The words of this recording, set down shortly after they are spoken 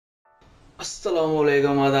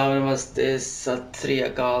Assalamualaikum, adab, namaste, sat sri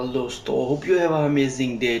akal, dosto. Hope you have an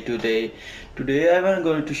amazing day today. Today I'm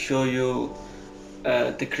going to show you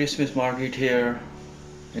the Christmas market here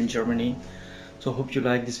in Germany. So hope you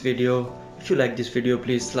like this video. If you like this video,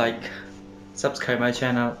 please like, subscribe my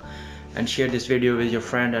channel, and share this video with your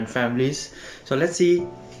friends and families. So let's see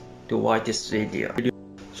to watch this video.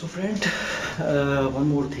 So friend, one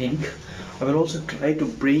more thing. I will also try to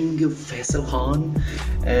bring Faisal Khan.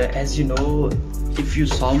 As you know, if you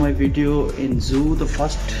saw my video in zoo, the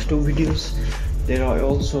first two videos, there I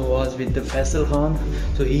also was with the Faisal Khan.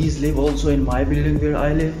 So he's live also in my building where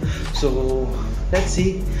I live. So let's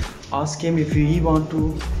see. Ask him if he want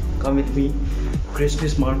to come with me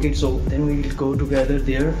Christmas market. So then we will go together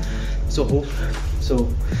there. So hope so.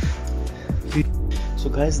 So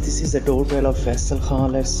guys, this is the doorbell of Faisal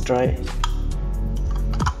Khan. Let's try.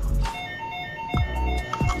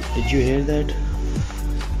 Did you hear that?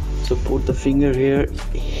 So put the finger here.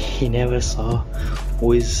 He never saw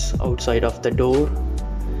who is outside of the door.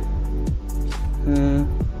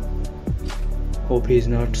 Hope he's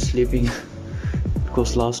not sleeping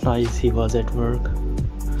because last night he was at work.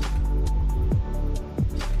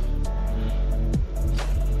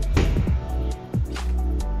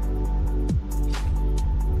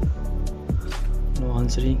 No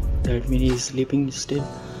answering. That means he's sleeping still.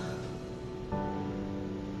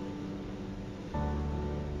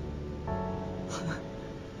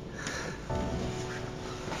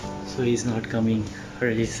 So he's not coming.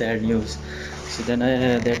 Really sad news. So then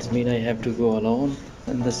that means I have to go alone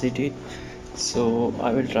in the city. So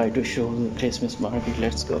I will try to show the Christmas market.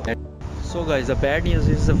 Let's go. So guys, the bad news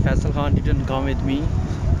is the Faisal Khan didn't come with me.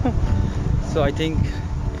 So I think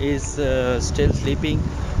he's still sleeping.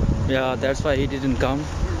 Yeah, that's why he didn't come.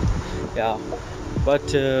 Yeah,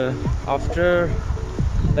 but after,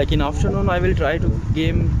 like in afternoon, I will try to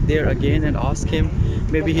game there again and ask him.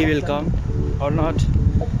 Maybe he will come or not.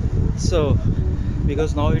 So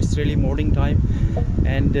because now it's really morning time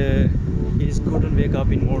and he couldn't wake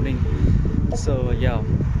up in morning. So yeah,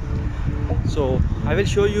 so I will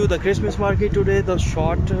show you the Christmas market today, the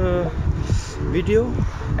short video,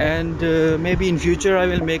 and maybe in future I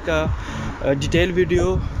will make a detailed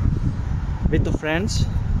video with the friends.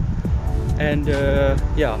 And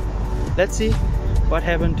yeah, let's see what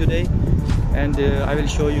happened today, and I will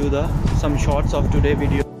show you some shots of today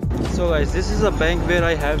video. So guys, this is a bank where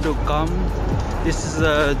I have to come. This is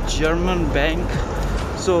a German bank.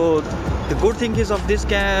 So the good thing is of this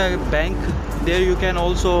bank, there you can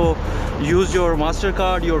also use your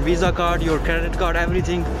MasterCard, your Visa card, your credit card,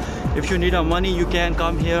 everything. If you need a money, you can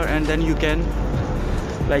come here and then you can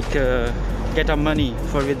like get a money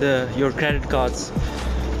for with your credit cards.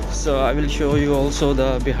 So I will show you also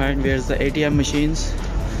the behind where's the ATM machines,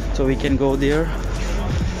 so we can go there.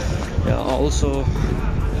 Yeah, also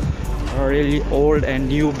really old and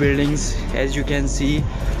new buildings, as you can see.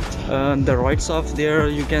 The right of there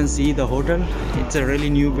you can see the hotel. It's a really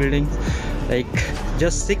new building. Like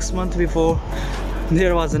just 6 months before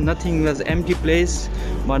there was nothing, was empty place,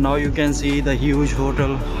 but now you can see the huge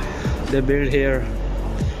hotel they built here.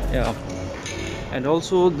 Yeah, and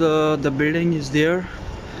also the building is there.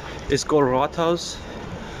 It's called Rathaus,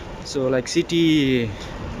 so like city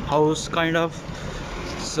house kind of.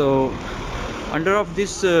 So under of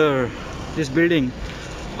this this building,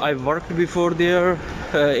 I worked before there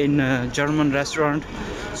in a German restaurant.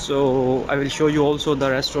 So I will show you also the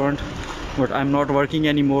restaurant, but I'm not working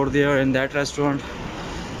anymore there in that restaurant.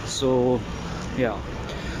 So yeah,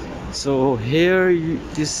 so here you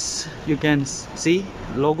can see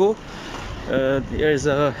logo. There is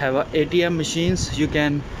have a ATM machines. You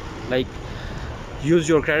can like use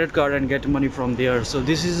your credit card and get money from there. So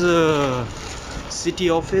this is a city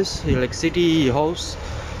office, like city house,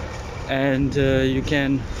 and you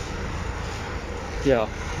can, yeah,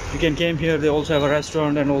 you can came here. They also have a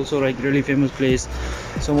restaurant and also like really famous place.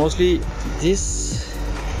 So mostly this,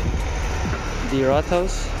 the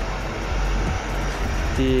Rathaus,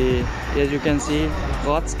 as you can see,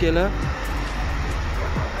 Ratskeller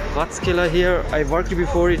here. I worked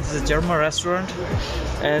before. It's a German restaurant,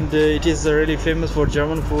 and it is really famous for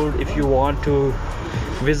German food. If you want to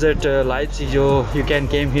visit Leipzig, you can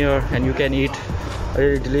came here and you can eat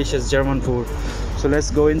really delicious German food. So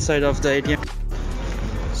let's go inside of the ATM.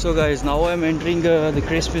 So guys, now I'm entering the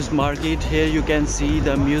Christmas market. Here you can see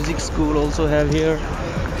the music school also have here,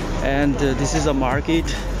 and this is a market.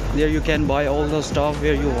 There you can buy all the stuff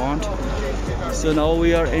where you want. So now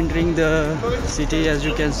we are entering the city. As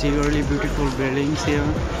you can see, really beautiful buildings here.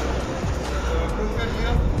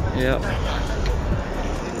 Yeah,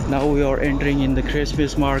 now we are entering in the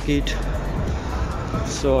Christmas market.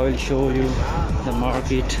 So I will show you the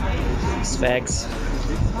market specs.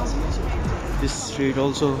 This street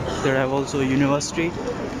also, there have also university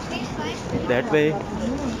that way.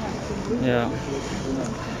 Yeah.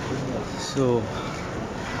 So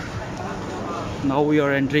now we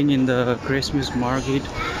are entering in the Christmas market.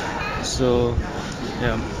 So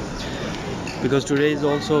yeah, because today is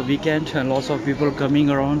also weekend and lots of people coming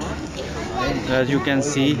around. As you can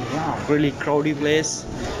see, really crowded place.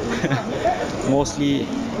 Mostly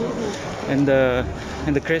in the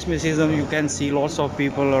Christmas season, you can see lots of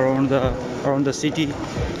people around the city,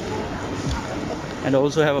 and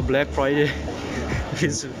also have a Black Friday.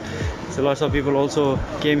 So lots of people also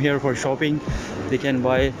came here for shopping. They can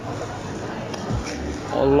buy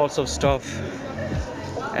lots of stuff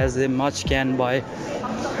as they much can buy.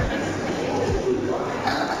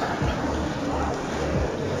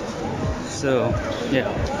 So yeah,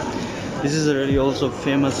 this is really also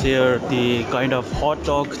famous here, the kind of hot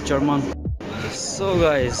dog German. So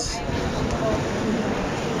guys,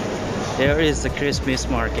 here is the Christmas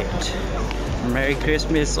market. Merry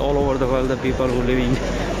Christmas all over the world, the people who living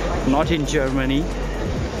not in Germany.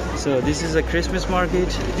 So this is a Christmas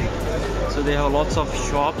market. So they have lots of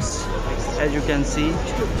shops, as you can see.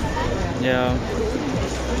 Yeah.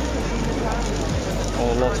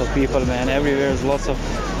 Oh, lots of people, man. Everywhere is lots of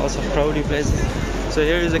crowded places. So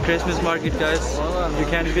here is the Christmas market, guys. You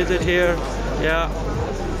can visit here. Yeah.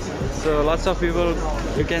 So lots of people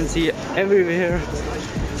you can see everywhere.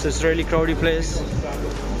 So it's really crowded place.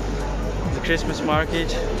 The Christmas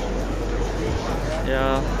market.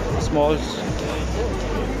 Yeah, small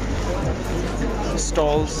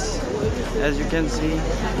stalls, as you can see.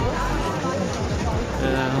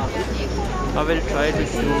 I will try to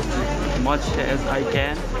shoot much as I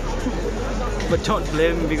can, but don't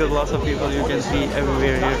blame me because lots of people you can see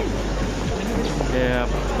everywhere here. Yeah.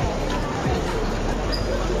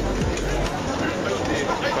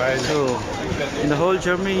 So in the whole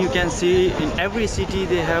Germany, you can see in every city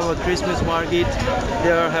they have a Christmas market.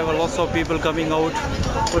 There have a lots of people coming out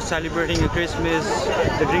for celebrating a Christmas.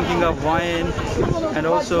 They're drinking of wine and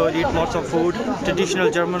also eat lots of food, traditional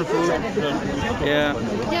German food. Yeah.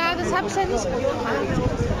 Ja, das habe ich ja nicht gemacht.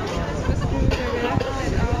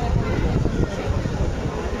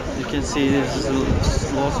 You can see there's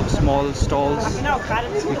lots of small stalls.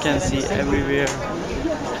 You can see everywhere.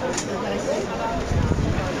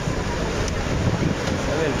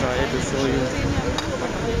 I will try to show you.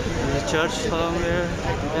 There's a church along there,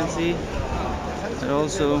 you can see. And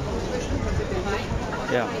also,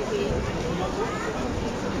 yeah.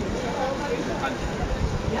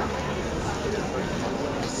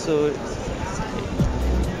 So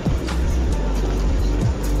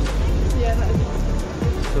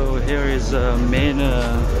here is a main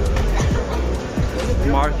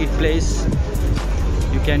marketplace.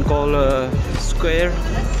 You can call a square.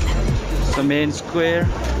 It's the main square.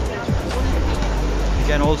 You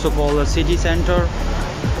can also call a city center.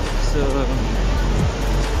 So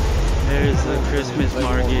there is a Christmas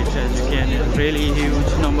market, as you can, really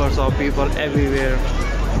huge numbers of people everywhere.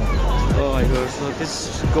 Oh my god, so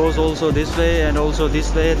this goes also this way and also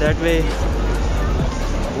this way, that way.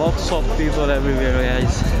 Lots of people everywhere,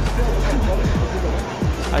 guys.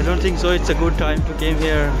 I don't think so it's a good time to came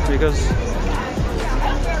here because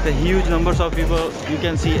the huge numbers of people you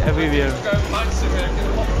can see everywhere.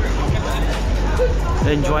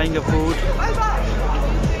 They're enjoying the food.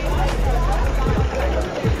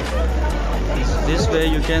 This way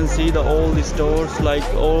you can see all the stores like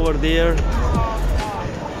over there.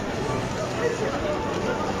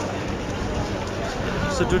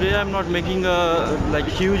 So today I'm not making a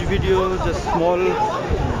huge video, just small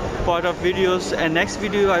part of videos, and next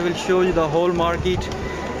video I will show you the whole market.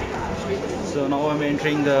 So now I'm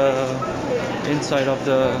entering the inside of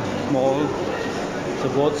the mall. So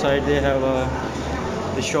both sides they have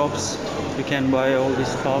the shops. You can buy all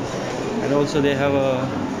this stuff, and also they have a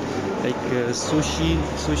sushi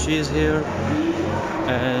is here,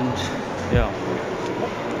 and yeah,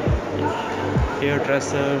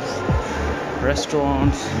 hairdressers,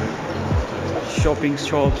 restaurants, shopping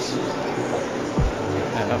shops.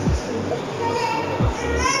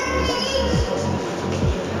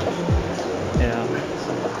 Yeah,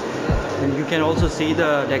 and you can also see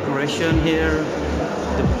the decoration here.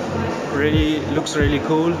 Really looks really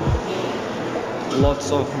cool.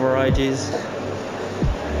 Lots of varieties,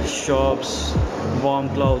 shops, warm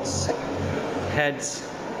clothes, hats,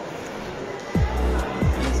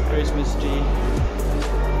 Christmas tree.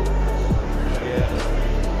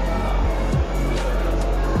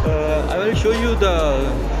 I will show you the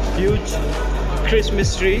huge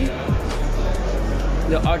Christmas tree.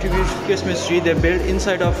 the artificial Christmas tree they built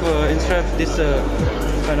inside of this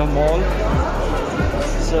kind of mall.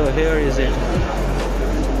 So here is it.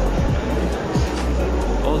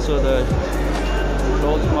 Also the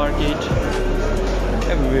clothes market.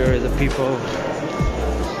 Everywhere is the people.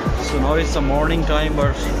 So now it's the morning time,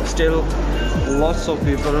 but still lots of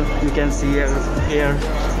people you can see here.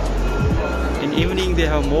 In evening they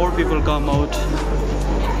have more people come out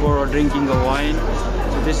for drinking a wine.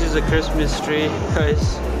 So this is a Christmas tree,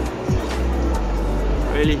 guys.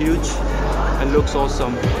 Really huge. It looks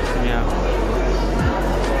awesome. Yeah.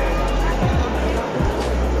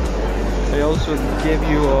 I also gave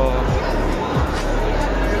you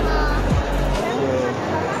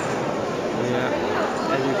yeah,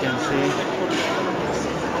 as you can see,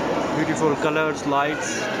 beautiful colors, lights.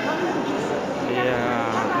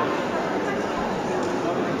 Yeah.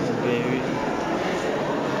 Okay.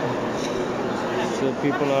 So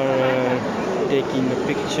people are taking the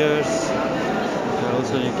pictures.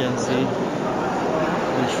 Also you can see.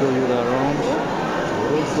 I'll show you the around.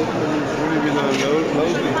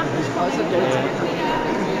 Yeah.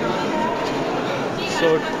 So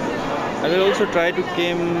I will also try to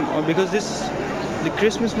come because the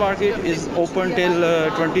Christmas market is open till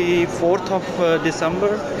 24th of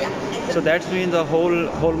December. So that means the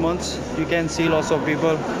whole month you can see lots of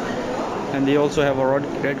people, and they also have a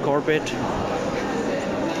red carpet.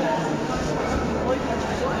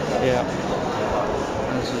 Yeah.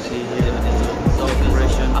 As you see here,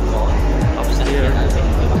 decoration upstairs,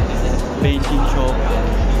 painting shop.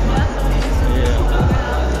 Yeah.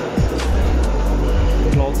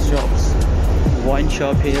 Clothes shops, wine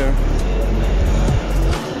shop here.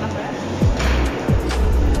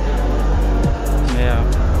 Yeah,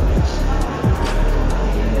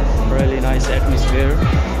 really nice atmosphere.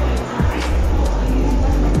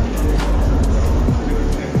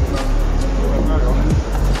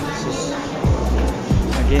 This is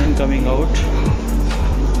again coming out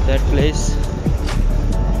that place.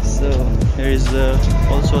 So there is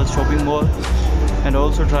also a shopping mall, and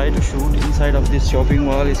also try to shoot inside of this shopping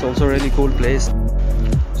mall. It's also a really cool place.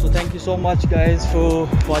 So thank you so much guys for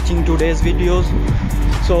watching today's videos.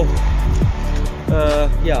 So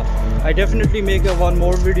yeah, I definitely make one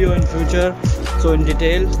more video in future, so in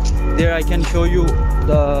detail there I can show you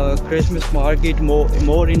the Christmas market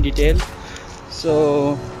more in detail.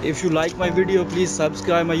 So if you like my video, please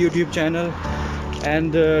subscribe my YouTube channel,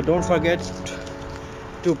 and don't forget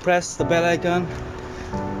to press the bell icon.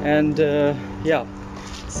 And yeah,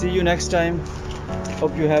 see you next time.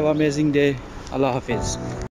 Hope you have an amazing day. Allah Hafiz.